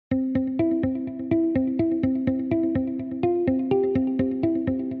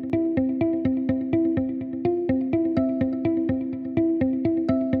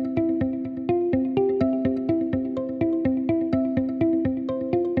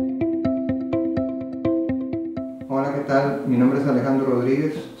Hola, ¿qué tal? Mi nombre es Alejandro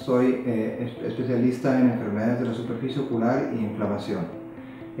Rodríguez, soy especialista en enfermedades de la superficie ocular y inflamación.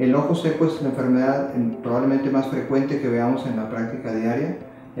 El ojo seco es la enfermedad probablemente más frecuente que veamos en la práctica diaria.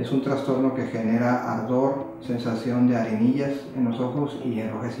 Es un trastorno que genera ardor, sensación de arenillas en los ojos y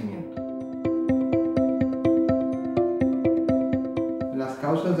enrojecimiento. Las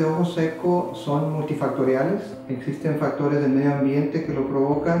causas de ojo seco son multifactoriales. Existen factores del medio ambiente que lo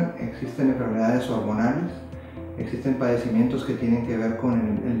provocan, existen enfermedades hormonales, existen padecimientos que tienen que ver con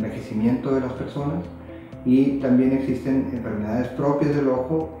el envejecimiento de las personas y también existen enfermedades propias del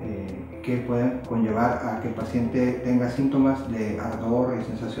ojo que pueden conllevar a que el paciente tenga síntomas de ardor y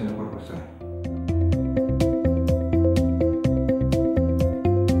sensación de cuerpo extraño.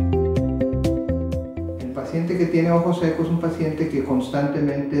 El paciente que tiene ojo seco es un paciente que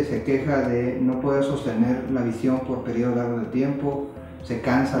constantemente se queja de no poder sostener la visión por periodos largos de tiempo, se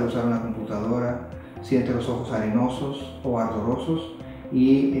cansa al usar una computadora, siente los ojos arenosos o ardorosos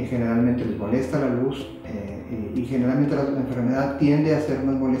y generalmente les molesta la luz y generalmente la enfermedad tiende a ser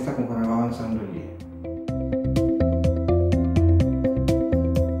más molesta conforme va avanzando el día.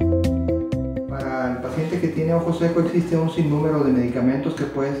 Para el paciente que tiene ojo seco existe un sinnúmero de medicamentos que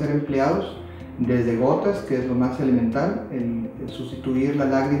pueden ser empleados, desde gotas, que es lo más elemental, el sustituir la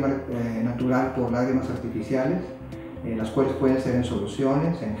lágrima natural por lágrimas artificiales, las cuales pueden ser en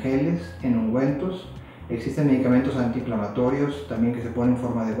soluciones, en geles, en ungüentos. Existen medicamentos antiinflamatorios también que se ponen en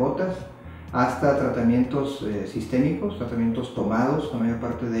forma de gotas, hasta tratamientos sistémicos, tratamientos tomados, la mayor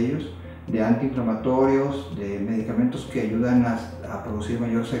parte de ellos, de antiinflamatorios, de medicamentos que ayudan a producir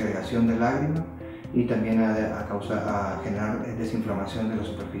mayor segregación de lágrima y también a generar desinflamación de la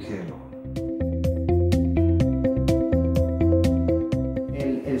superficie del ojo.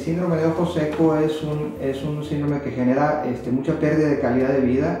 El síndrome de ojo seco es un síndrome que genera mucha pérdida de calidad de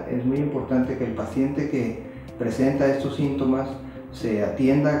vida. Es muy importante que el paciente que presenta estos síntomas se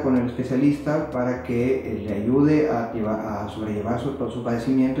atienda con el especialista para que le ayude a sobrellevar su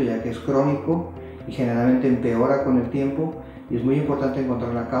padecimiento, ya que es crónico y generalmente empeora con el tiempo, y es muy importante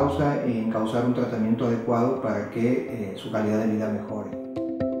encontrar la causa y encauzar un tratamiento adecuado para que su calidad de vida mejore.